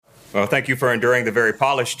Well, thank you for enduring the very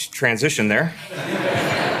polished transition there.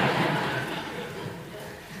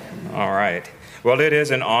 All right. Well, it is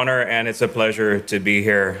an honor and it's a pleasure to be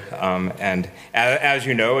here. And as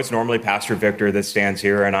you know, it's normally Pastor Victor that stands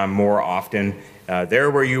here, and I'm more often there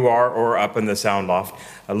where you are or up in the sound loft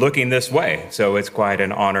looking this way. So it's quite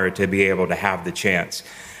an honor to be able to have the chance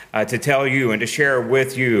to tell you and to share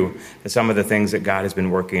with you some of the things that God has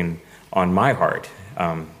been working on my heart.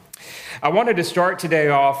 I wanted to start today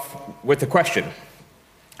off with a question.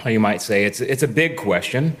 You might say it's a big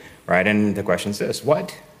question, right? And the question is this: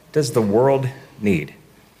 what does the world need?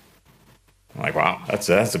 I'm like, wow, that's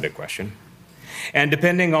a big question. And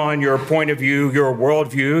depending on your point of view, your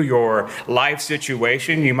worldview, your life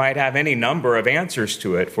situation, you might have any number of answers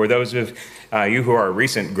to it. For those of you who are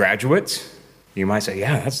recent graduates, you might say,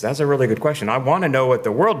 yeah, that's a really good question. I want to know what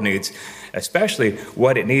the world needs, especially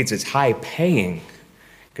what it needs is high paying,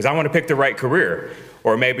 because I want to pick the right career.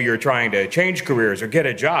 Or maybe you're trying to change careers or get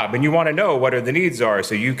a job, and you want to know what the needs are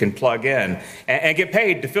so you can plug in and get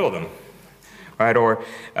paid to fill them. Right? Or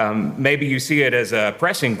maybe you see it as a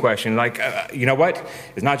pressing question, like, you know what?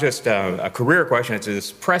 It's not just a career question, it's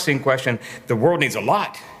this pressing question. The world needs a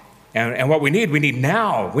lot. And what we need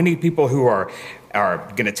now. We need people who are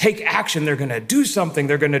going to take action. They're going to do something.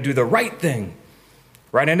 They're going to do the right thing.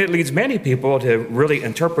 Right? And it leads many people to really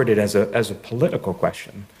interpret it as a political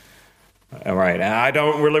question. All right, and I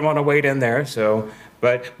don't really want to wade in there,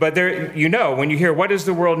 but there, you know, when you hear what does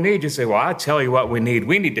the world need, you say, well, I'll tell you what we need.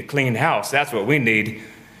 We need to clean house. That's what we need.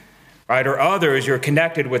 Right? Or others, you're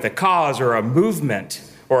connected with a cause or a movement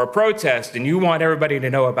or a protest, and you want everybody to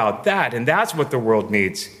know about that, and that's what the world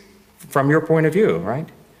needs from your point of view, right?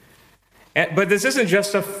 But this isn't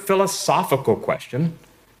just a philosophical question.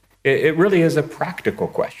 It really is a practical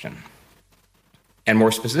question. And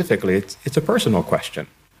more specifically, it's a personal question.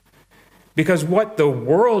 Because what the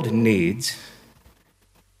world needs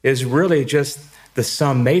is really just the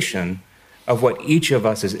summation of what each of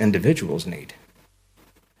us as individuals need.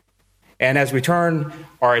 And as we turn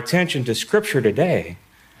our attention to Scripture today,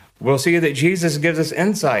 we'll see that Jesus gives us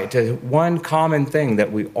insight to one common thing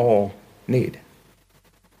that we all need.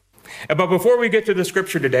 But before we get to the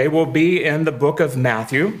Scripture today, we'll be in the book of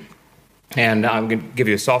Matthew. And I'm going to give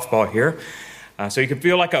you a softball here. So you can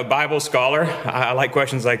feel like a Bible scholar. I like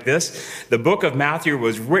questions like this. The book of Matthew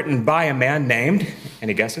was written by a man named,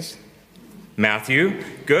 any guesses? Matthew.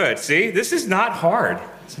 Good. See, this is not hard.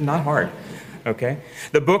 It's not hard. Okay.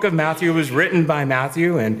 The book of Matthew was written by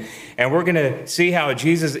Matthew, and we're going to see how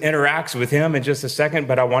Jesus interacts with him in just a second,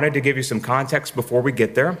 but I wanted to give you some context before we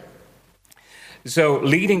get there. So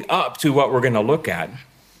leading up to what we're going to look at,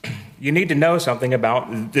 you need to know something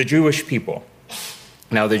about the Jewish people.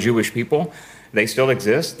 Now, the Jewish people, they still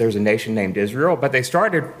exist. There's a nation named Israel, but they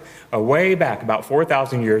started way back about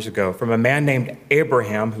 4,000 years ago from a man named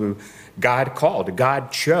Abraham who God called,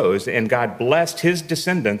 God chose, and God blessed his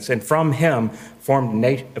descendants, and from him formed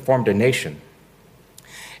a nation.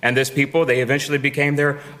 And this people, they eventually became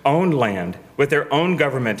their own land with their own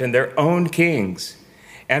government and their own kings.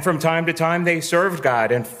 And from time to time, they served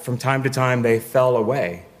God, and from time to time, they fell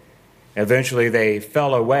away. Eventually, they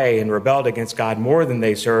fell away and rebelled against God more than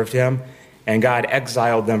they served him, and God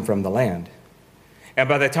exiled them from the land. And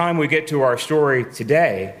by the time we get to our story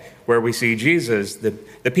today, where we see Jesus,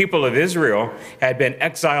 the people of Israel had been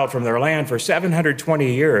exiled from their land for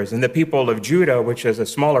 720 years, and the people of Judah, which is a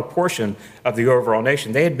smaller portion of the overall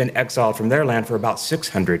nation, they had been exiled from their land for about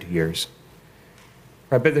 600 years.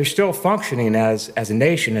 Right, but they're still functioning as a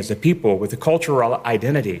nation, as a people with a cultural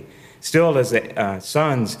identity, still as the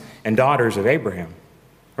sons and daughters of Abraham.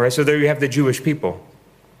 All right, so there you have the Jewish people.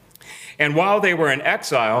 And while they were in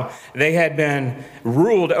exile, they had been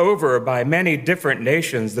ruled over by many different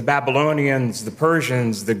nations, the Babylonians, the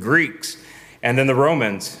Persians, the Greeks, and then the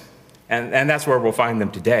Romans. And that's where we'll find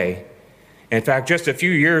them today. In fact, just a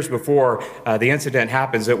few years before the incident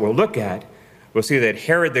happens that we'll look at, we'll see that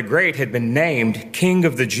Herod the Great had been named King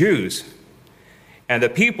of the Jews. And the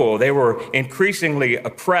people, they were increasingly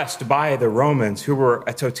oppressed by the Romans, who were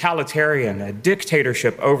a totalitarian, a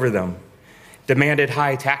dictatorship over them, demanded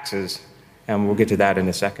high taxes. And we'll get to that in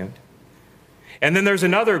a second. And then there's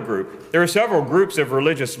another group. There are several groups of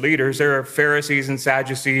religious leaders. There are Pharisees and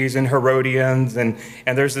Sadducees and Herodians, and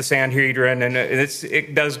there's the Sanhedrin, and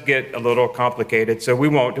it does get a little complicated, so we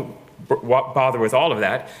won't bother with all of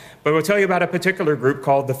that. But we'll tell you about a particular group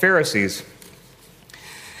called the Pharisees.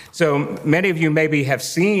 So many of you maybe have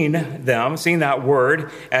seen that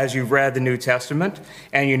word as you've read the New Testament,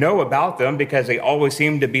 and you know about them because they always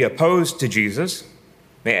seem to be opposed to Jesus.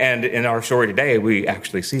 And in our story today, we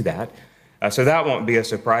actually see that. So that won't be a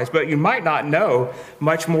surprise, but you might not know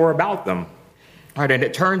much more about them. All right, and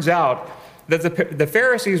it turns out that the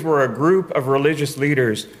Pharisees were a group of religious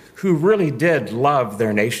leaders who really did love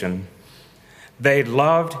their nation. They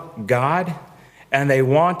loved God, and they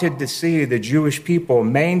wanted to see the Jewish people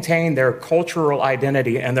maintain their cultural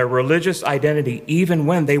identity and their religious identity even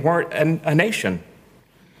when they weren't a nation.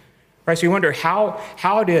 Right, so you wonder,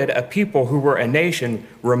 how did a people who were a nation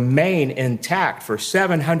remain intact for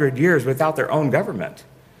 700 years without their own government?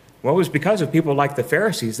 Well, it was because of people like the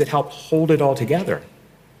Pharisees that helped hold it all together.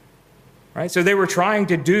 Right, so they were trying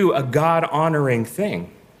to do a God-honoring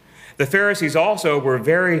thing. The Pharisees also were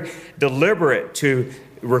very deliberate to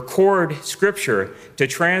record scripture, to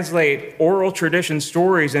translate oral tradition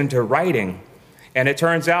stories into writing. And it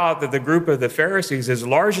turns out that the group of the Pharisees is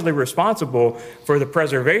largely responsible for the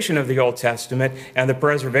preservation of the Old Testament and the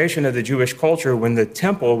preservation of the Jewish culture when the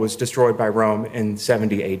temple was destroyed by Rome in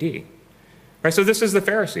 70 AD. Right, so this is the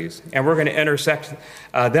Pharisees, and we're going to intersect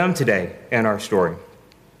them today in our story.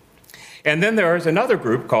 And then there is another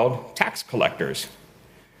group called tax collectors.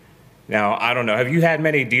 Now, I don't know, have you had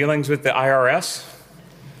many dealings with the IRS?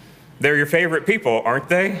 They're your favorite people, aren't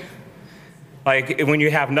they? Like, when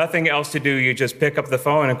you have nothing else to do, you just pick up the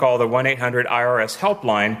phone and call the 1-800-IRS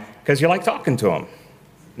helpline because you like talking to them.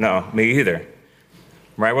 No, me either.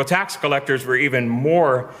 Right? Well, tax collectors were even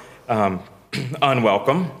more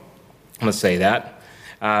unwelcome, let's say that,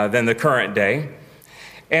 than the current day.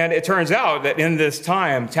 And it turns out that in this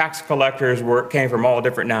time, tax collectors came from all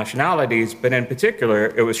different nationalities, but in particular,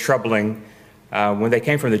 it was troubling when they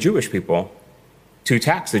came from the Jewish people to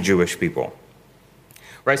tax the Jewish people.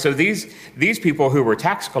 Right, so these people who were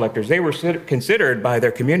tax collectors, they were considered by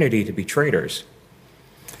their community to be traitors.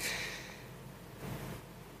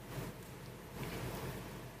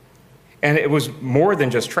 And it was more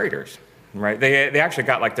than just traitors, right? They actually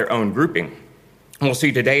got like their own grouping. We'll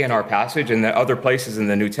see today in our passage and the other places in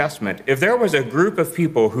the New Testament, if there was a group of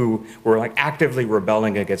people who were like actively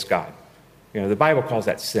rebelling against God, the Bible calls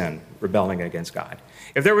that sin, rebelling against God.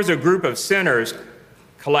 If there was a group of sinners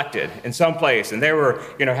collected in some place, and they were,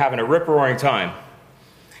 having a rip-roaring time,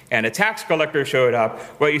 and a tax collector showed up,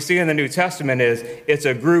 what you see in the New Testament is it's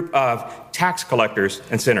a group of tax collectors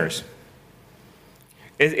and sinners.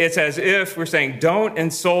 It's as if we're saying, don't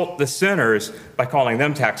insult the sinners by calling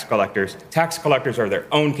them tax collectors. Tax collectors are their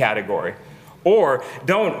own category. Or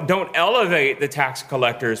don't elevate the tax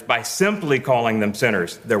collectors by simply calling them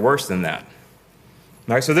sinners. They're worse than that.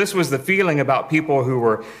 All right, so this was the feeling about people who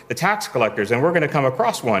were the tax collectors, and we're going to come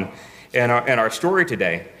across one in our story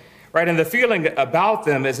today. Right, and the feeling about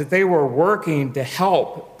them is that they were working to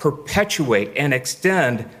help perpetuate and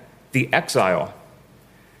extend the exile.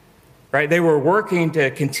 Right, they were working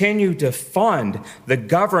to continue to fund the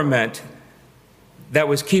government that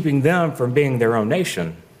was keeping them from being their own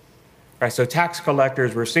nation. Right, so tax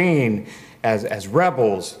collectors were seen as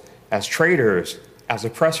rebels, as traitors, as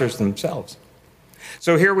oppressors themselves.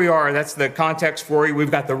 So here we are, that's the context for you.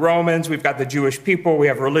 We've got the Romans, we've got the Jewish people, we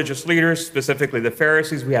have religious leaders, specifically the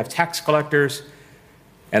Pharisees, we have tax collectors,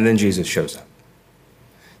 and then Jesus shows up.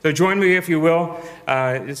 So join me, if you will,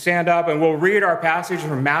 stand up, and we'll read our passage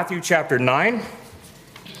from Matthew chapter 9,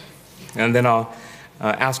 and then I'll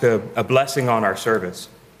ask a blessing on our service.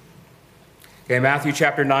 Okay, Matthew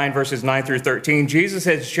chapter 9, verses 9 through 13. Jesus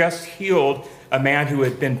has just healed a man who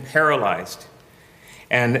had been paralyzed.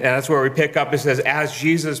 And that's where we pick up. It says, as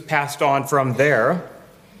Jesus passed on from there,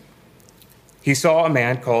 he saw a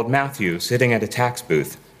man called Matthew sitting at a tax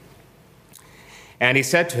booth. And he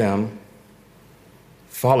said to him,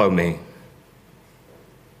 follow me.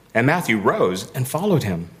 And Matthew rose and followed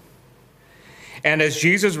him. And as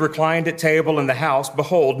Jesus reclined at table in the house,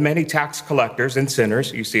 behold, many tax collectors and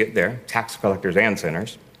sinners, you see it there, tax collectors and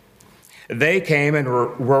sinners, they came and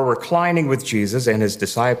were reclining with Jesus and his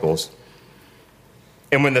disciples.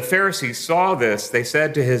 And when the Pharisees saw this, they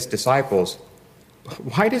said to his disciples,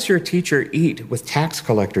 why does your teacher eat with tax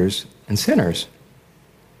collectors and sinners?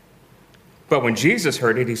 But when Jesus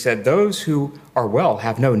heard it, he said, those who are well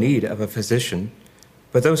have no need of a physician,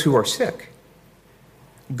 but those who are sick.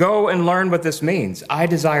 Go and learn what this means. I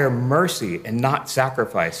desire mercy and not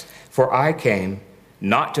sacrifice, for I came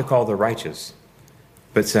not to call the righteous,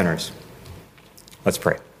 but sinners. Let's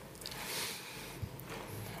pray.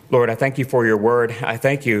 Lord, I thank you for your word. I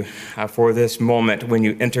thank you for this moment when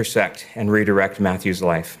you intersect and redirect Matthew's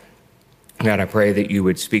life. God, I pray that you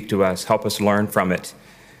would speak to us, help us learn from it.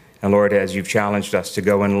 And Lord, as you've challenged us to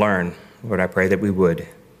go and learn, Lord, I pray that we would,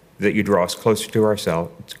 that you draw us closer to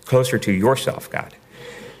ourselves, closer to yourself, God.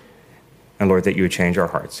 And Lord, that you would change our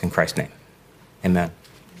hearts. In Christ's name, amen.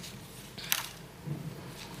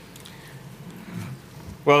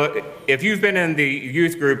 Well, if you've been in the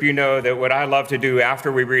youth group, you know that what I love to do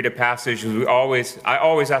after we read a passage is I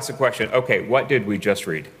always ask the question, okay, what did we just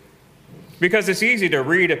read? Because it's easy to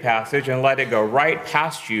read a passage and let it go right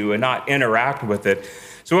past you and not interact with it.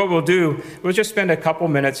 So what we'll do, we'll just spend a couple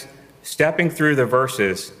minutes stepping through the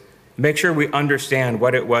verses, make sure we understand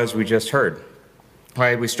what it was we just heard. All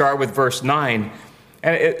right, we start with verse 9,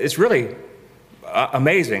 and it's really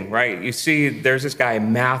amazing, right? You see, there's this guy,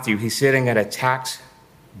 Matthew. He's sitting at a tax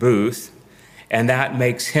booth, and that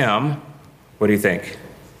makes him, what do you think?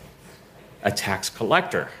 A tax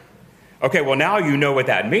collector. Okay, well, now you know what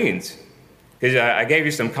that means, because I gave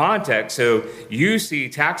you some context. So you see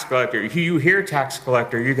tax collector, you hear tax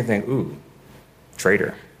collector, you can think, ooh,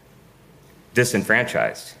 traitor,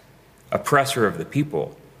 disenfranchised, oppressor of the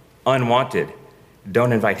people, unwanted.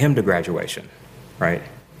 Don't invite him to graduation, right?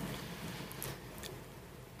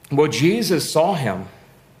 Well, Jesus saw him,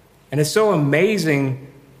 and it's so amazing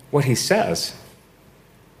what he says,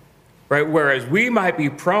 right? Whereas we might be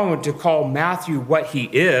prone to call Matthew what he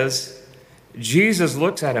is, Jesus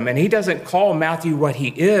looks at him, and he doesn't call Matthew what he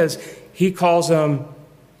is, he calls him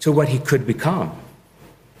to what he could become.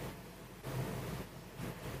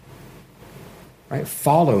 Right?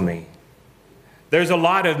 Follow me. There's a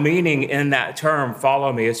lot of meaning in that term,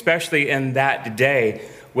 follow me, especially in that day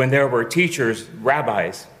when there were teachers,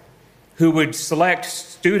 rabbis, who would select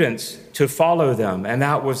students to follow them, and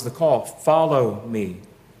that was the call, follow me.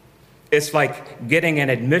 It's like getting an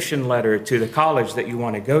admission letter to the college that you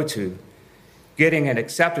want to go to, getting an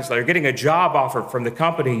acceptance letter, getting a job offer from the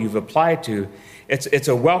company you've applied to. It's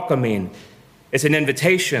a welcoming, it's an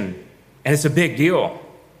invitation, and it's a big deal.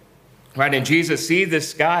 Right? And Jesus sees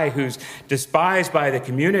this guy who's despised by the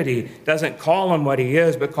community, doesn't call him what he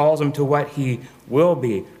is, but calls him to what he will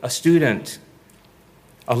be, a student,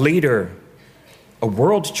 a leader, a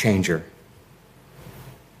world changer.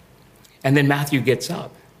 And then Matthew gets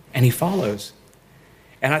up and he follows.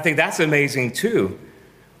 And I think that's amazing too,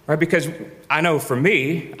 right? Because I know for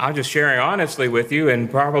me, I'm just sharing honestly with you,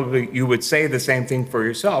 and probably you would say the same thing for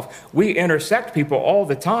yourself. We intersect people all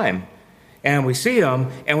the time, and we see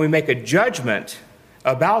them and we make a judgment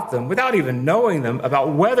about them without even knowing them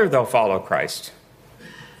about whether they'll follow Christ.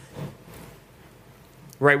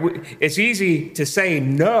 Right? It's easy to say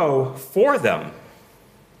no for them.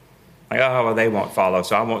 Like, oh, well, they won't follow,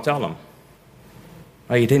 so I won't tell them.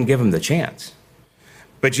 Well, you didn't give them the chance.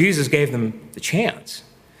 But Jesus gave them the chance.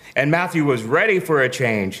 And Matthew was ready for a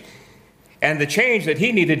change. And the change that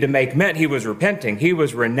he needed to make meant he was repenting. He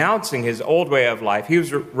was renouncing his old way of life. He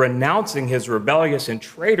was renouncing his rebellious and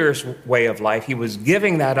traitorous way of life. He was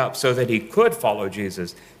giving that up so that he could follow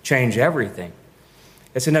Jesus, change everything.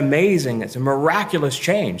 It's an amazing, it's a miraculous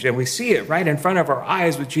change. And we see it right in front of our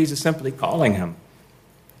eyes with Jesus simply calling him.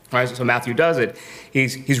 Right, so Matthew does it.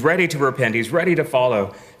 He's ready to repent. He's ready to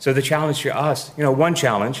follow. So the challenge to us, one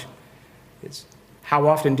challenge is, how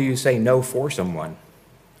often do you say no for someone?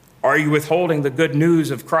 Are you withholding the good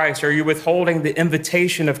news of Christ? Are you withholding the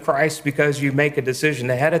invitation of Christ because you make a decision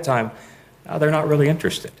ahead of time? No, they're not really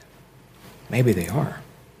interested. Maybe they are.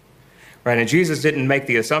 Right, and Jesus didn't make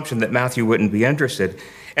the assumption that Matthew wouldn't be interested.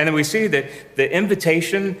 And then we see that the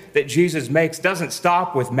invitation that Jesus makes doesn't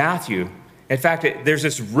stop with Matthew. In fact, there's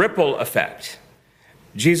this ripple effect.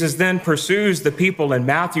 Jesus then pursues the people in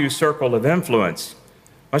Matthew's circle of influence,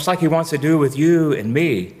 much like he wants to do with you and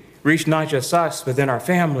me. Reach not just us, but then our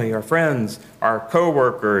family, our friends, our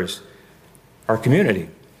co-workers, our community.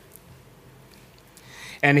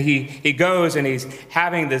 And he goes and he's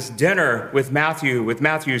having this dinner with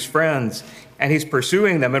Matthew's friends, and he's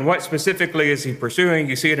pursuing them. And what specifically is he pursuing?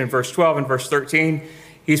 You see it in verse 12 and verse 13.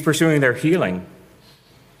 He's pursuing their healing.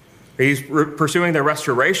 He's pursuing their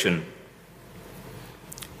restoration.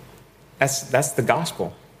 That's the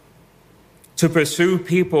gospel. To pursue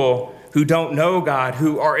people who don't know God,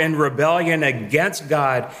 who are in rebellion against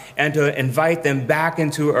God, and to invite them back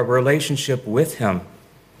into a relationship with him.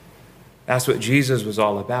 That's what Jesus was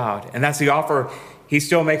all about. And that's the offer he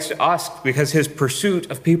still makes to us, because his pursuit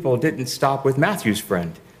of people didn't stop with Matthew's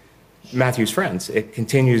friends. It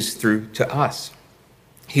continues through to us.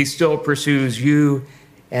 He still pursues you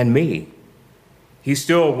and me. He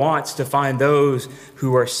still wants to find those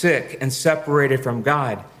who are sick and separated from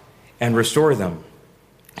God and restore them.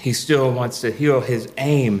 He still wants to heal. His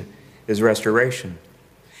aim is restoration.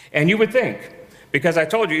 And you would think, because I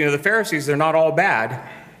told you, the Pharisees, they're not all bad.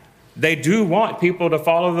 They do want people to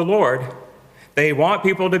follow the Lord. They want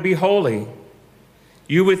people to be holy.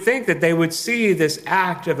 You would think that they would see this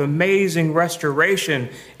act of amazing restoration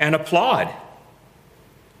and applaud.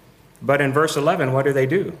 But in verse 11, what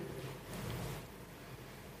do?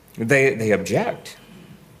 They object.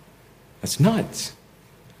 That's nuts.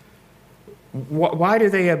 Why do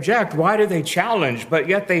they object? Why do they challenge? But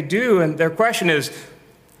yet they do, and their question is,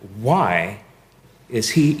 why is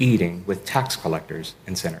he eating with tax collectors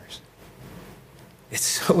and sinners? It's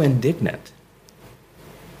so indignant.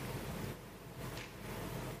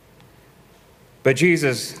 But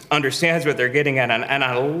Jesus understands what they're getting at, and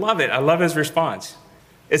I love it. I love his response.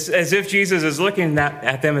 It's as if Jesus is looking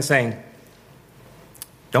at them and saying,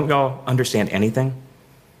 don't y'all understand anything?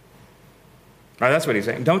 Right, that's what he's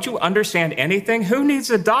saying. Don't you understand anything? Who needs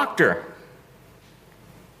a doctor?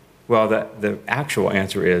 Well, the actual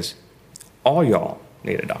answer is, all y'all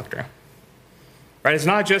need a doctor. Right? It's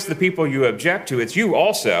not just the people you object to, it's you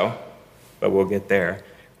also, but we'll get there.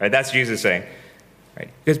 Right? That's Jesus saying. Right?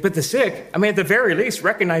 But the sick, at the very least,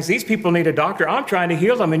 recognize these people need a doctor. I'm trying to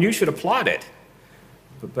heal them, and you should applaud it.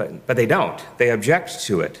 But they don't. They object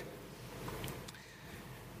to it.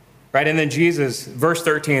 Right? And then Jesus, verse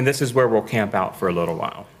 13, this is where we'll camp out for a little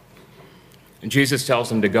while. And Jesus tells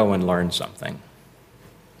them to go and learn something.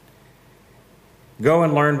 Go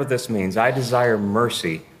and learn what this means. I desire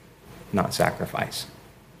mercy, not sacrifice.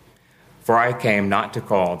 For I came not to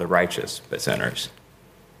call the righteous, but sinners.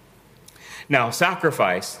 Now,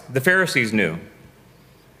 sacrifice, the Pharisees knew.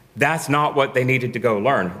 That's not what they needed to go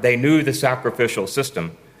learn. They knew the sacrificial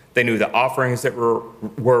system. They knew the offerings that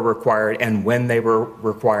were required and when they were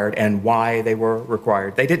required and why they were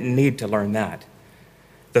required. They didn't need to learn that.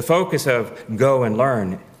 The focus of go and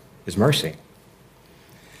learn is mercy.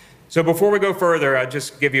 So before we go further, I'll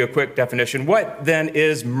just give you a quick definition. What then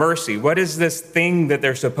is mercy? What is this thing that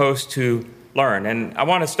they're supposed to learn? And I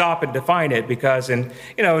want to stop and define it because in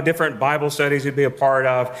different Bible studies you'd be a part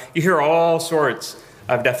of, you hear all sorts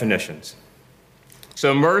of definitions.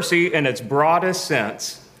 So mercy in its broadest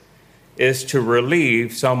sense is to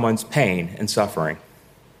relieve someone's pain and suffering.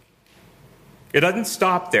 It doesn't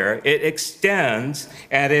stop there. It extends,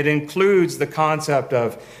 and it includes the concept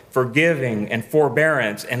of forgiving and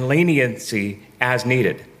forbearance and leniency as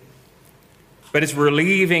needed. But it's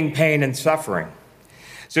relieving pain and suffering.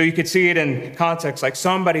 So you could see it in contexts like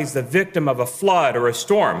somebody's the victim of a flood or a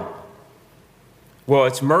storm. Well,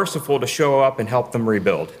 it's merciful to show up and help them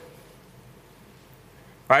rebuild.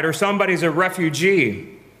 Right? Or somebody's a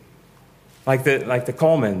refugee, like the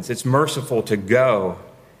Colemans. It's merciful to go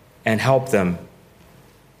and help them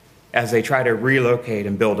as they try to relocate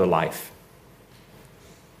and build a life.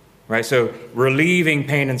 Right? So relieving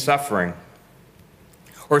pain and suffering.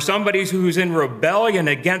 Or somebody who's in rebellion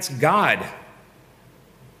against God.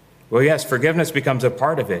 Well, yes, forgiveness becomes a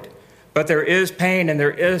part of it. But there is pain and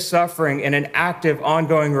there is suffering in an active,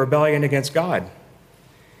 ongoing rebellion against God.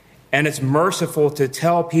 And it's merciful to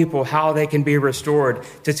tell people how they can be restored,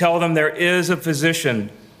 to tell them there is a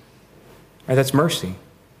physician. Right? That's mercy.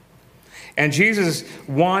 And Jesus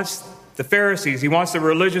wants the Pharisees, he wants the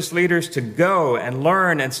religious leaders to go and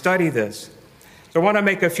learn and study this. So I want to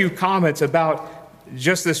make a few comments about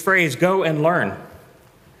just this phrase, go and learn. I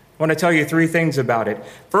want to tell you three things about it.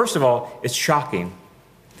 First of all, it's shocking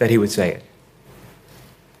that he would say it.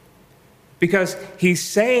 Because he's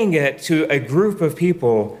saying it to a group of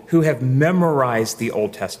people who have memorized the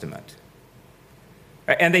Old Testament.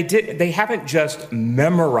 And they haven't just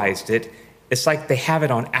memorized it, it's like they have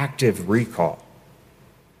it on active recall.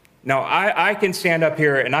 Now, I can stand up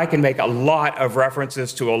here and I can make a lot of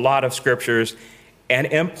references to a lot of scriptures, and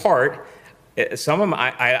in part, some of them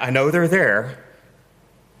I know they're there.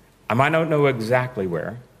 I might not know exactly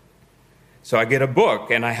where. So I get a book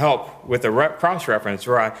and I help with a cross-reference,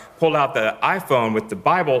 or I pull out the iPhone with the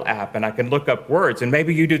Bible app and I can look up words, and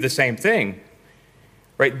maybe you do the same thing.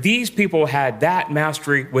 Right? These people had that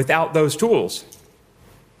mastery without those tools.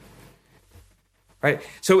 Right?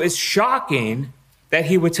 So it's shocking that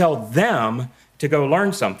he would tell them to go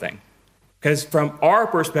learn something. Because from our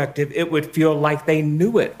perspective, it would feel like they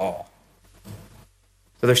knew it all.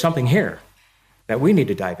 So there's something here that we need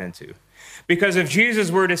to dive into. Because if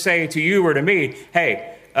Jesus were to say to you or to me,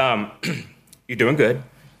 hey, you're doing good,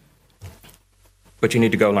 but you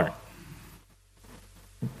need to go learn.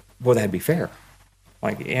 Well, that'd be fair.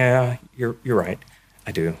 Like, yeah, you're right.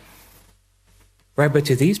 I do. Right, but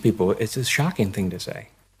to these people, it's a shocking thing to say.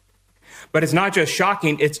 But it's not just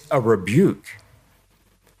shocking, it's a rebuke.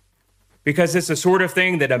 Because it's the sort of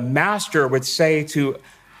thing that a master would say to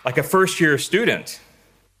like a first-year student.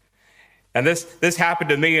 And this happened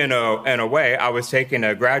to me in a way. I was taking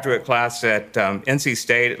a graduate class at NC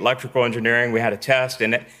State, electrical engineering. We had a test,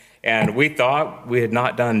 and we thought we had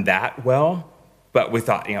not done that well, but we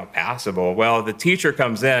thought, passable. Well, the teacher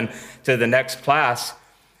comes in to the next class,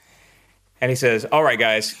 and he says, all right,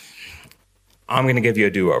 guys, I'm going to give you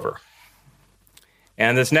a do-over.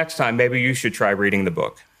 And this next time, maybe you should try reading the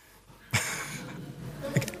book.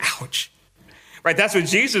 Ouch. Right? That's what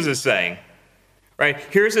Jesus is saying. Right?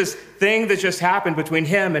 Here's this thing that just happened between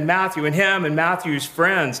him and Matthew's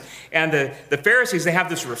friends. And the Pharisees, they have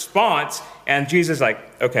this response. And Jesus is like,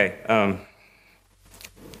 okay,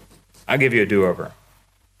 I'll give you a do-over.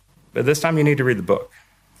 But this time you need to read the book.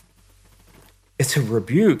 It's a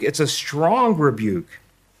rebuke. It's a strong rebuke.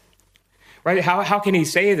 Right? How can he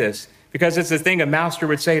say this? Because it's the thing a master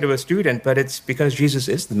would say to a student, but it's because Jesus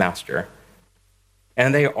is the master.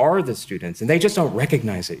 And they are the students, and they just don't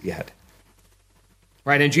recognize it yet.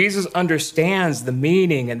 Right? And Jesus understands the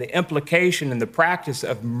meaning and the implication and the practice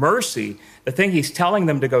of mercy, the thing he's telling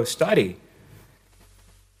them to go study.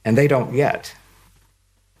 And they don't yet.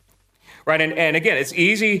 Right? And again, it's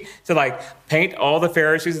easy to paint all the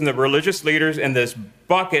Pharisees and the religious leaders in this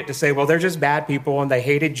bucket to say, well, they're just bad people and they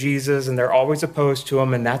hated Jesus and they're always opposed to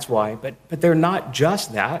him and that's why. But they're not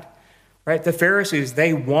just that. Right? The Pharisees,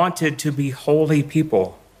 they wanted to be holy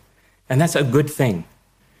people. And that's a good thing.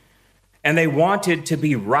 And they wanted to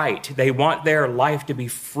be right. They want their life to be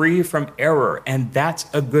free from error. And that's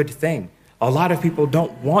a good thing. A lot of people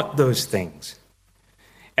don't want those things.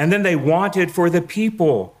 And then they wanted for the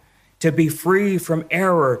people to be free from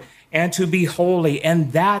error and to be holy.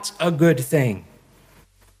 And that's a good thing.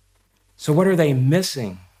 So what are they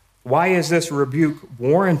missing? Why is this rebuke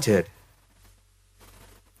warranted?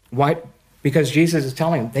 Why? Because Jesus is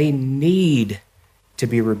telling them they need to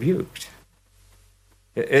be rebuked.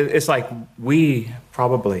 It's like we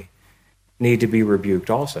probably need to be rebuked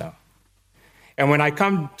also. And when I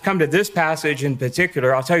come to this passage in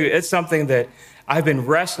particular, I'll tell you, it's something that I've been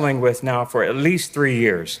wrestling with now for at least 3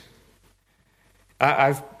 years.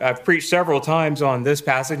 I've preached several times on this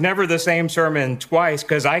passage, never the same sermon twice,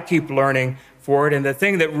 because I keep learning for it. And the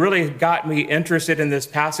thing that really got me interested in this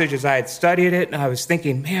passage is I had studied it, and I was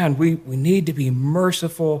thinking, man, we need to be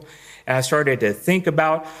merciful. And I started to think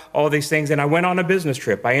about all these things, and I went on a business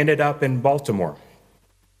trip. I ended up in Baltimore.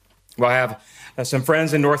 Well, I have some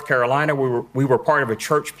friends in North Carolina. We were part of a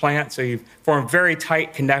church plant, so you form very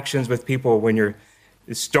tight connections with people when you're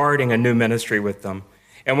starting a new ministry with them.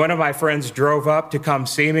 And one of my friends drove up to come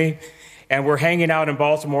see me, and we're hanging out in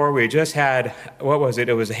Baltimore. We just had, what was it?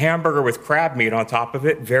 It was a hamburger with crab meat on top of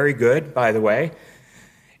it. Very good, by the way.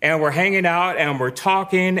 And we're hanging out, and we're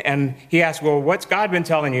talking, and he asked, well, what's God been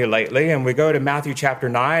telling you lately? And we go to Matthew chapter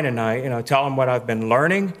 9, and I tell him what I've been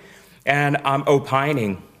learning, and I'm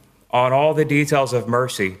opining on all the details of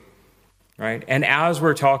mercy, right? And as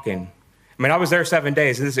we're talking, I was there 7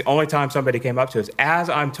 days, and this is the only time somebody came up to us. As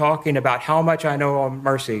I'm talking about how much I know of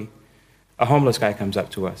mercy, a homeless guy comes up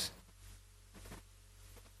to us.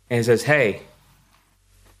 And he says, hey,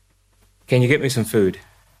 can you get me some food?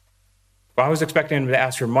 Well, I was expecting him to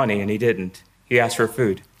ask for money, and he didn't. He asked for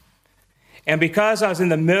food. And because I was in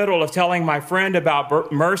the middle of telling my friend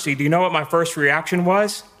about mercy, do you know what my first reaction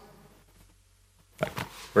was? Like,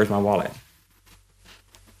 where's my wallet?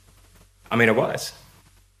 It was.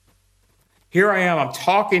 Here I am, I'm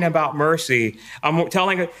talking about mercy. I'm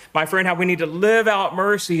telling my friend how we need to live out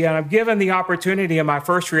mercy, and I'm given the opportunity, and my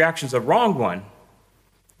first reaction is the wrong one.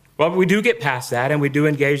 Well, we do get past that, and we do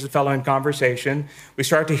engage the fellow in conversation. We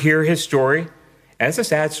start to hear his story, and it's a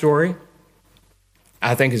sad story.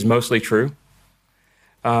 I think is mostly true.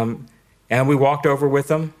 And we walked over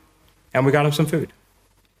with him, and we got him some food.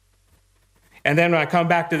 And then when I come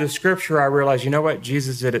back to the scripture, I realize, you know what?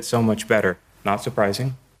 Jesus did it so much better. Not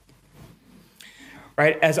surprising.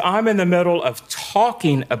 Right? As I'm in the middle of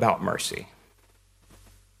talking about mercy,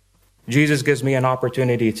 Jesus gives me an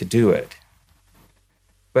opportunity to do it.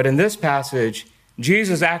 But in this passage,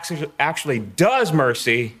 Jesus actually does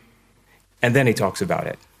mercy, and then he talks about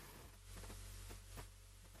it.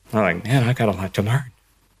 I'm like, man, I got a lot to learn.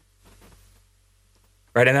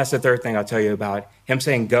 Right? And that's the third thing I'll tell you about him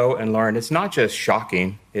saying, go and learn. It's not just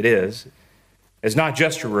shocking. It is. It's not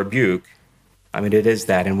just a rebuke. It is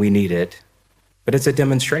that, and we need it. But it's a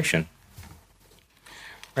demonstration.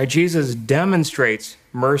 Right? Jesus demonstrates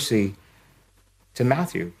mercy to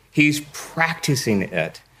Matthew. He's practicing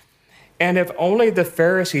it. And if only the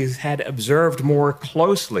Pharisees had observed more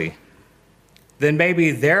closely, then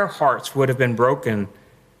maybe their hearts would have been broken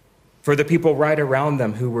for the people right around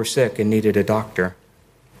them who were sick and needed a doctor.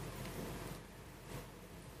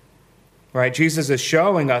 Right? Jesus is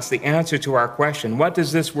showing us the answer to our question, what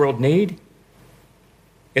does this world need?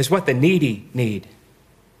 Is what the needy need.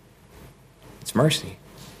 It's mercy.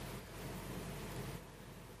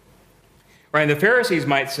 Right? And the Pharisees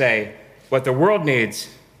might say, what the world needs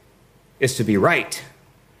is to be right.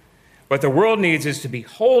 What the world needs is to be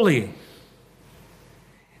holy.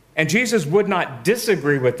 And Jesus would not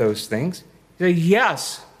disagree with those things. He said,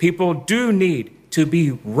 yes, people do need to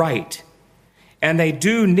be right, and they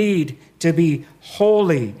do need to be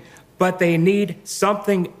holy, but they need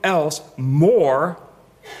something else more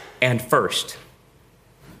and first.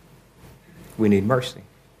 We need mercy.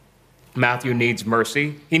 Matthew needs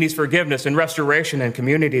mercy. He needs forgiveness and restoration and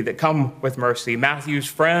community that come with mercy. Matthew's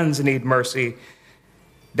friends need mercy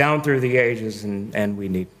down through the ages, and we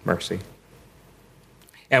need mercy.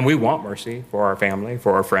 And we want mercy for our family,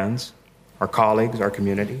 for our friends, our colleagues, our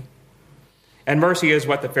community. And mercy is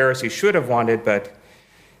what the Pharisees should have wanted, but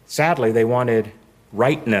sadly, they wanted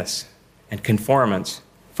rightness and conformance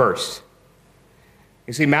first.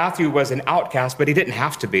 You see, Matthew was an outcast, but he didn't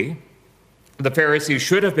have to be. The Pharisees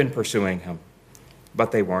should have been pursuing him,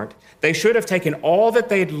 but they weren't. They should have taken all that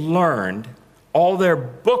they'd learned, all their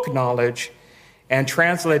book knowledge, and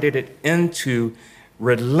translated it into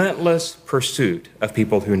relentless pursuit of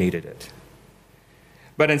people who needed it.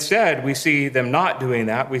 But instead, we see them not doing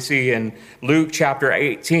that. We see in Luke chapter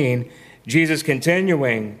 18, Jesus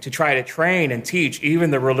continuing to try to train and teach even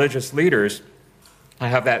the religious leaders. I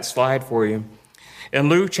have that slide for you. In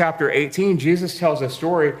Luke chapter 18, Jesus tells a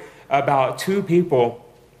story about two people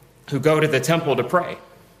who go to the temple to pray.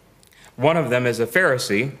 One of them is a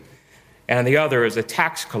Pharisee, and the other is a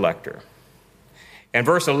tax collector. And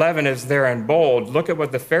verse 11 is there in bold. Look at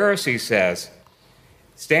what the Pharisee says.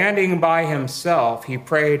 Standing by himself, he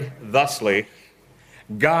prayed thusly,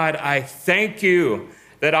 God, I thank you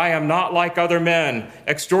that I am not like other men,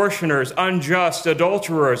 extortioners, unjust,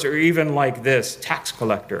 adulterers, or even like this tax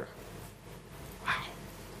collector. Wow.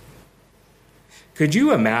 Could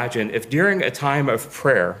you imagine if during a time of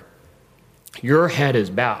prayer, your head is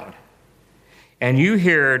bowed, and you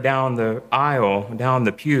hear down the aisle, down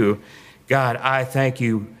the pew, God, I thank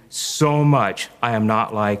you so much I am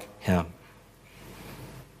not like him.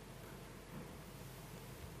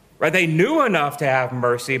 Right? They knew enough to have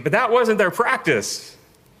mercy, but that wasn't their practice.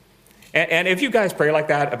 And if you guys pray like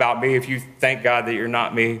that about me, if you thank God that you're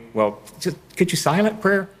not me, well, just, could you silent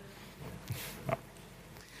prayer?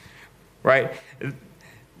 Right?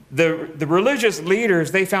 The religious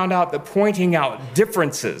leaders, they found out that pointing out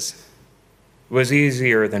differences was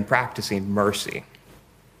easier than practicing mercy.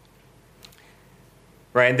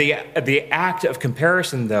 Right? And the act of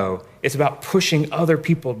comparison, though, is about pushing other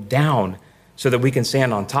people down so that we can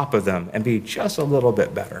stand on top of them and be just a little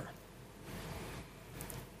bit better.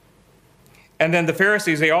 And then the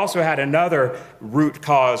Pharisees, they also had another root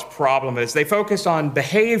cause problem, is they focused on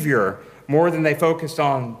behavior more than they focused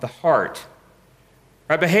on the heart.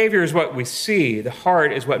 Right? Behavior is what we see. The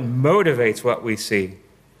heart is what motivates what we see.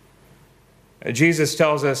 Jesus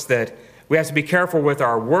tells us that we have to be careful with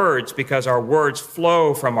our words because our words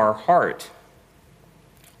flow from our heart.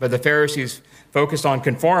 But the Pharisees focused on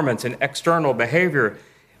conformance and external behavior.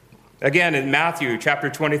 Again, in Matthew chapter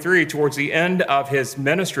 23, towards the end of his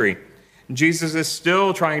ministry, Jesus is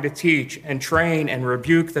still trying to teach and train and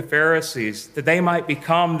rebuke the Pharisees that they might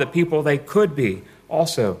become the people they could be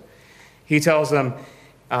also. He tells them,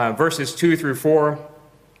 verses 2 through 4,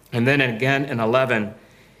 and then again in 11,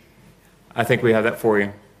 I think we have that for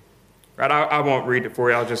you. Right, I won't read it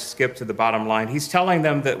for you. I'll just skip to the bottom line. He's telling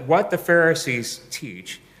them that what the Pharisees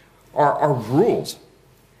teach are rules.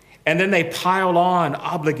 And then they pile on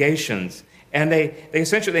obligations. And they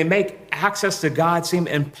essentially make access to God seem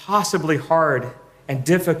impossibly hard and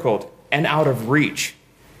difficult and out of reach.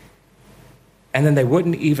 And then they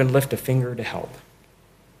wouldn't even lift a finger to help.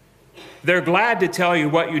 They're glad to tell you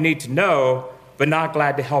what you need to know, but not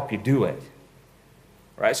glad to help you do it.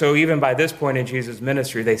 Right? So even by this point in Jesus'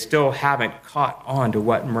 ministry, they still haven't caught on to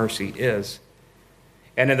what mercy is.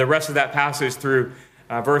 And in the rest of that passage through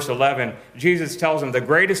verse 11, Jesus tells them, the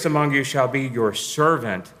greatest among you shall be your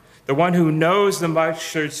servant. The one who knows the most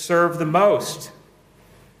should serve the most.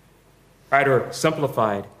 Right? Or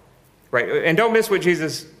simplified. Right? And don't miss what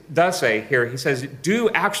Jesus does say here. He says, do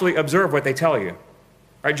actually observe what they tell you.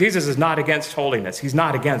 Right? Jesus is not against holiness. He's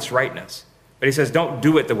not against rightness. But he says, don't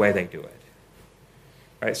do it the way they do it.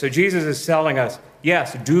 Right? So Jesus is telling us,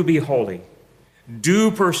 yes, do be holy.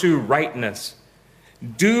 Do pursue rightness.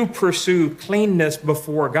 Do pursue cleanness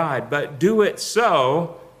before God, but do it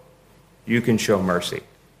so you can show mercy,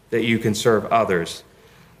 that you can serve others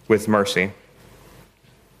with mercy.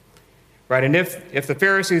 Right? And if the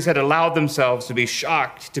Pharisees had allowed themselves to be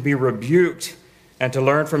shocked, to be rebuked, and to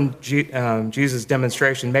learn from Jesus'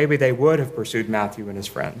 demonstration, maybe they would have pursued Matthew and his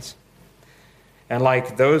friends. And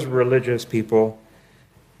like those religious people,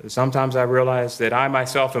 sometimes I realize that I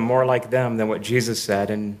myself am more like them than what Jesus said,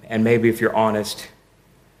 and maybe if you're honest,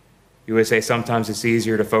 You would say sometimes it's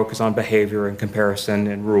easier to focus on behavior and comparison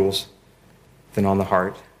and rules than on the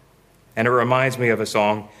heart. And it reminds me of a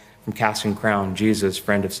song from Casting Crown, Jesus,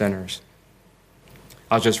 Friend of Sinners.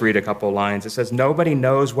 I'll just read a couple of lines. It says, "Nobody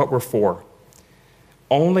knows what we're for,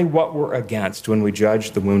 only what we're against when we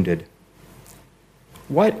judge the wounded.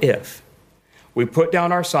 What if we put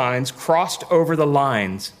down our signs, crossed over the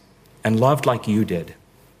lines, and loved like you did?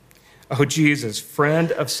 Oh, Jesus,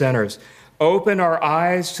 friend of sinners, open our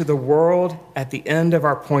eyes to the world at the end of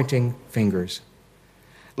our pointing fingers.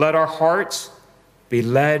 Let our hearts be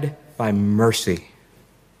led by mercy.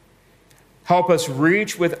 Help us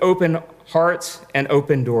reach with open hearts and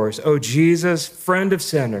open doors. Oh, Jesus, friend of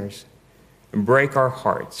sinners, break our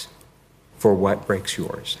hearts for what breaks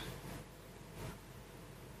yours."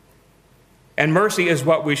 And mercy is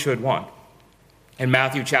what we should want. In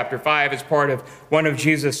Matthew chapter 5, as part of one of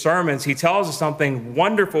Jesus' sermons, he tells us something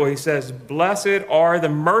wonderful. He says, "Blessed are the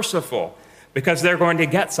merciful, because they're going to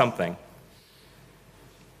get something."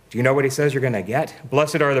 Do you know what he says you're going to get?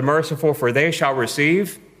 "Blessed are the merciful, for they shall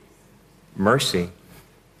receive mercy."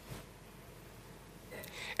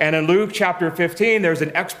 And in Luke chapter 15, there's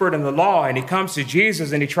an expert in the law, and he comes to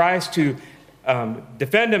Jesus and he tries to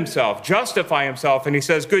defend himself, justify himself, and he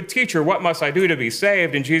says, "Good teacher, what must I do to be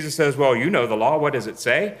saved?" And Jesus says, "Well, you know the law. What does it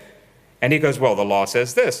say?" And he goes, "Well, the law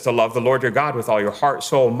says this, to love the Lord your God with all your heart,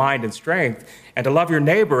 soul, mind, and strength, and to love your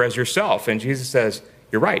neighbor as yourself." And Jesus says,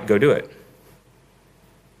 "You're right, go do it."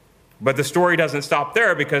 But the story doesn't stop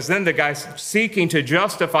there, because then the guy seeking to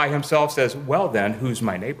justify himself says, "Well then, who's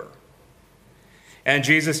my neighbor?" And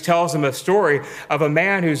Jesus tells him a story of a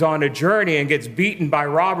man who's on a journey and gets beaten by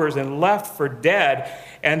robbers and left for dead,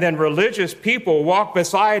 and then religious people walk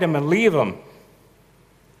beside him and leave him.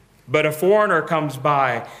 But a foreigner comes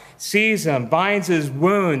by, sees him, binds his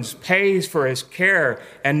wounds, pays for his care,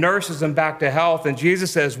 and nurses him back to health. And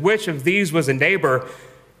Jesus says, "Which of these was a neighbor?"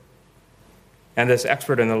 And this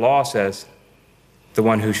expert in the law says, "The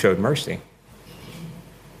one who showed mercy."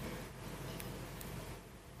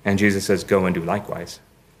 And Jesus says, "Go and do likewise."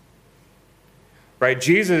 Right?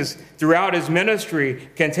 Jesus, throughout his ministry,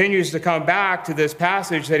 continues to come back to this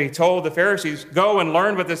passage that he told the Pharisees, "Go and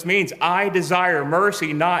learn what this means. I desire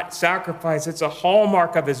mercy, not sacrifice." It's a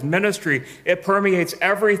hallmark of his ministry. It permeates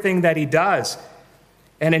everything that he does.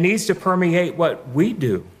 And it needs to permeate what we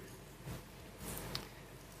do.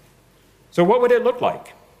 So what would it look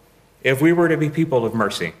like if we were to be people of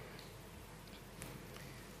mercy?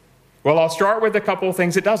 Well, I'll start with a couple of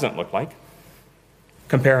things it doesn't look like.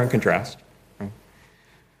 Compare and contrast.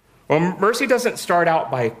 Well, mercy doesn't start out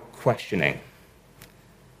by questioning.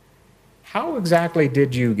 How exactly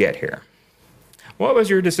did you get here? What was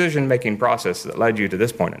your decision-making process that led you to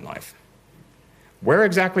this point in life? Where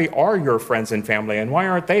exactly are your friends and family, and why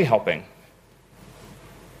aren't they helping?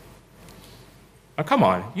 Now, come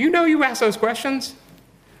on, you know you ask those questions.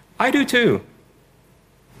 I do too.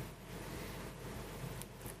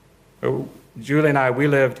 Julie and I, we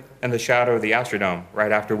lived in the shadow of the Astrodome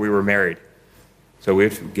right after we were married. So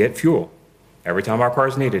we'd get fuel every time our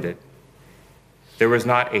cars needed it. There was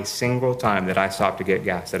not a single time that I stopped to get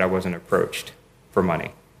gas that I wasn't approached for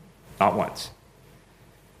money. Not once.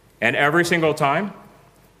 And every single time,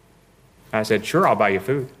 I said, "Sure, I'll buy you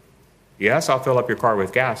food. Yes, I'll fill up your car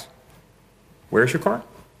with gas. Where's your car?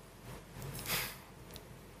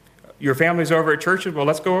 Your family's over at church? Well,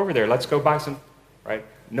 let's go over there. Let's go buy some," right?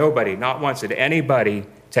 Nobody, not once did anybody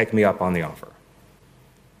take me up on the offer.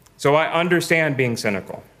 So I understand being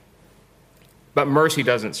cynical. But mercy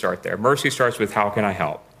doesn't start there. Mercy starts with, how can I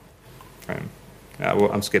help? Right?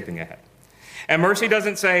 I'm skipping ahead. And mercy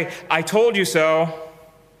doesn't say, "I told you so.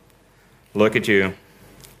 Look at you.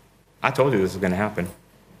 I told you this was going to happen."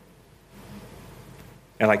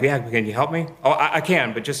 And like, "Yeah, can you help me?" "Oh, I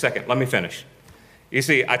can, but just a second. Let me finish. You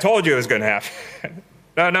see, I told you it was going to happen."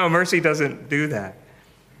 No, mercy doesn't do that.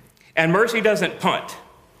 And mercy doesn't punt.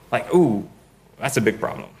 Like, "Ooh, that's a big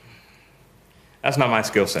problem. That's not my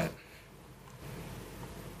skill set."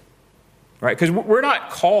 Right? Because we're not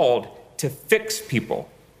called to fix people.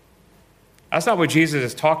 That's not what Jesus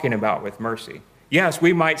is talking about with mercy. Yes,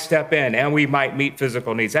 we might step in and we might meet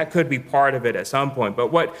physical needs. That could be part of it at some point. But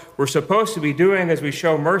what we're supposed to be doing as we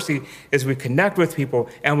show mercy is we connect with people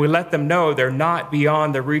and we let them know they're not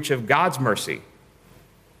beyond the reach of God's mercy.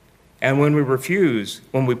 And when we refuse,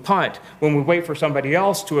 when we punt, when we wait for somebody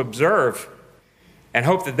else to observe and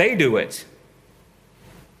hope that they do it,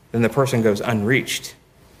 then the person goes unreached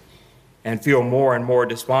and feel more and more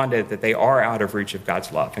despondent that they are out of reach of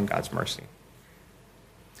God's love and God's mercy.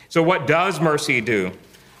 So what does mercy do?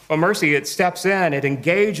 Well, mercy, it steps in, it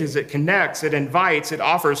engages, it connects, it invites, it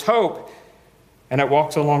offers hope, and it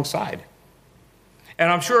walks alongside.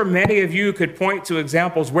 And I'm sure many of you could point to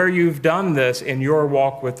examples where you've done this in your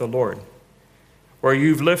walk with the Lord, where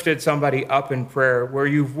you've lifted somebody up in prayer, where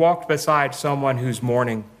you've walked beside someone who's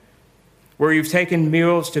mourning, where you've taken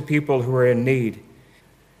meals to people who are in need.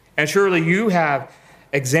 And surely you have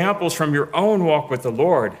examples from your own walk with the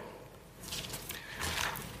Lord.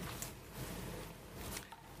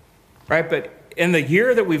 Right? But in the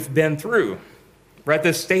year that we've been through, right,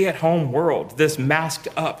 this stay-at-home world, this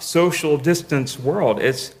masked-up social distance world,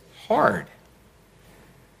 it's hard.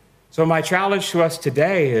 So my challenge to us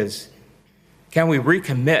today is, can we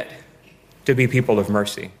recommit to be people of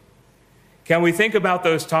mercy? Can we think about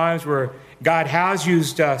those times where God has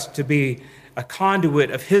used us to be a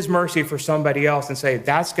conduit of his mercy for somebody else and say,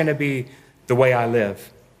 that's going to be the way I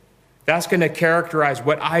live. That's going to characterize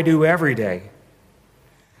what I do every day.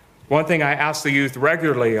 One thing I ask the youth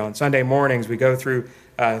regularly on Sunday mornings, we go through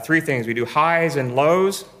three things. We do highs and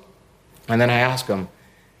lows, and then I ask them,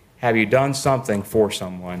 have you done something for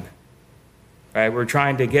someone? Right? We're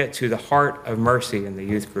trying to get to the heart of mercy in the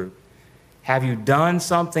youth group. Have you done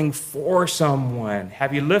something for someone?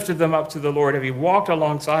 Have you lifted them up to the Lord? Have you walked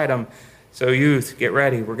alongside them? So youth, get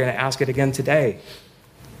ready. We're going to ask it again today.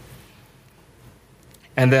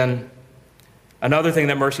 And then another thing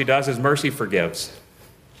that mercy does is mercy forgives.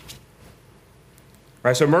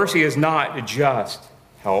 Right? So mercy is not just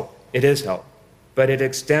help. It is help. But it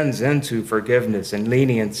extends into forgiveness and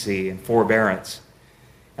leniency and forbearance.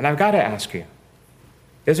 And I've got to ask you,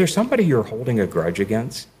 is there somebody you're holding a grudge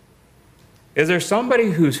against? Is there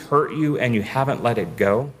somebody who's hurt you and you haven't let it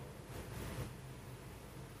go?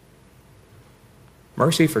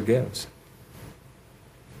 Mercy forgives.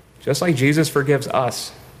 Just like Jesus forgives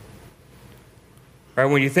us. Right?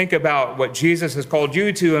 When you think about what Jesus has called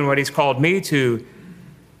you to and what he's called me to,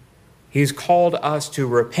 he's called us to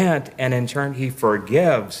repent, and in turn he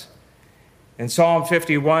forgives. In Psalm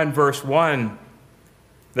 51, verse 1,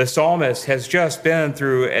 the psalmist has just been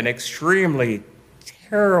through an extremely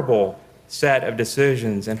terrible set of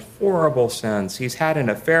decisions and horrible sins. He's had an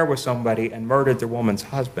affair with somebody and murdered the woman's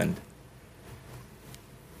husband.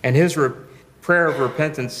 And his prayer of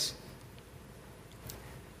repentance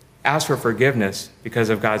asks for forgiveness because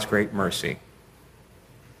of God's great mercy.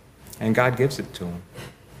 And God gives it to him.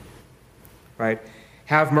 Right?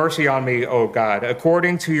 Have mercy on me, O God,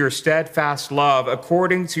 according to your steadfast love,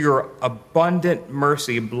 according to your abundant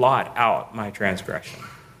mercy, blot out my transgression.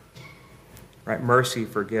 Right? Mercy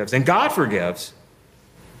forgives. And God forgives,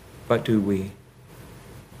 but do we?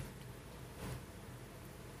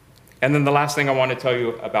 And then the last thing I want to tell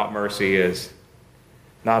you about mercy is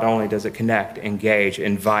not only does it connect, engage,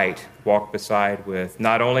 invite, walk beside with,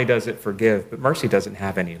 not only does it forgive, but mercy doesn't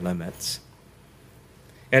have any limits.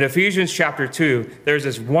 In Ephesians chapter 2, there's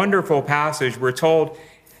this wonderful passage. We're told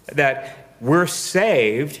that we're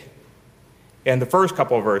saved in the first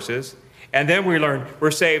couple of verses, and then we learn we're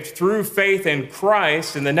saved through faith in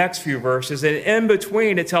Christ in the next few verses, and in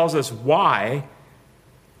between it tells us why.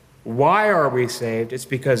 Why are we saved? It's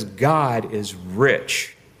because God is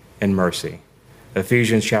rich in mercy.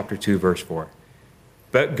 Ephesians chapter 2, verse 4.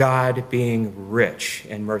 But God being rich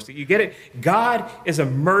in mercy. You get it? God is a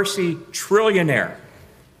mercy trillionaire.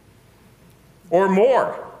 Or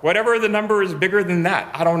more. Whatever the number is bigger than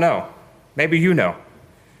that. I don't know. Maybe you know.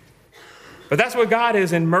 But that's what God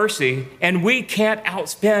is in mercy, and we can't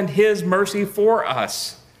outspend his mercy for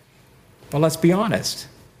us. But let's be honest.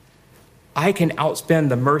 I can outspend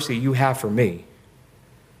the mercy you have for me.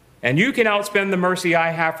 And you can outspend the mercy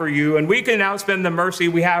I have for you, and we can outspend the mercy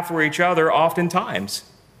we have for each other oftentimes.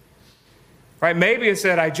 Right? Maybe it's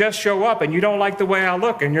that I just show up and you don't like the way I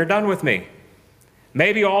look and you're done with me.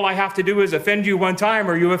 Maybe all I have to do is offend you one time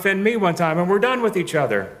or you offend me one time and we're done with each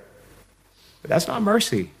other. But that's not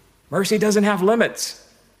mercy. Mercy doesn't have limits.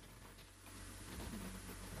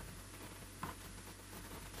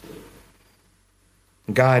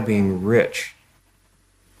 God being rich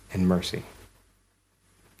in mercy.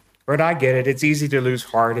 Right, I get it. It's easy to lose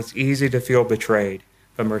heart. It's easy to feel betrayed,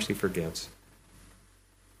 but mercy forgives.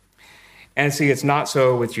 And see, it's not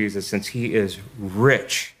so with Jesus, since he is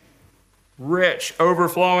rich,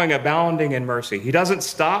 overflowing, abounding in mercy. He doesn't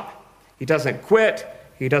stop. He doesn't quit.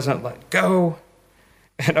 He doesn't let go.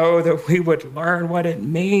 And oh, that we would learn what it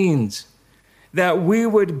means. That we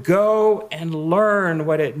would go and learn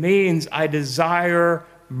what it means. I desire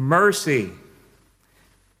mercy.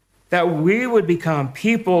 That we would become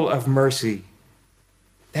people of mercy.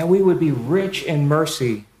 That we would be rich in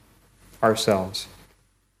mercy ourselves.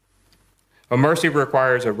 Well, mercy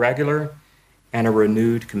requires a regular and a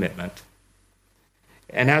renewed commitment.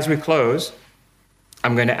 And as we close,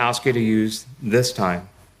 I'm going to ask you to use this time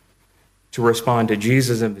to respond to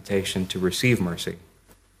Jesus' invitation to receive mercy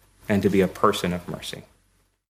and to be a person of mercy.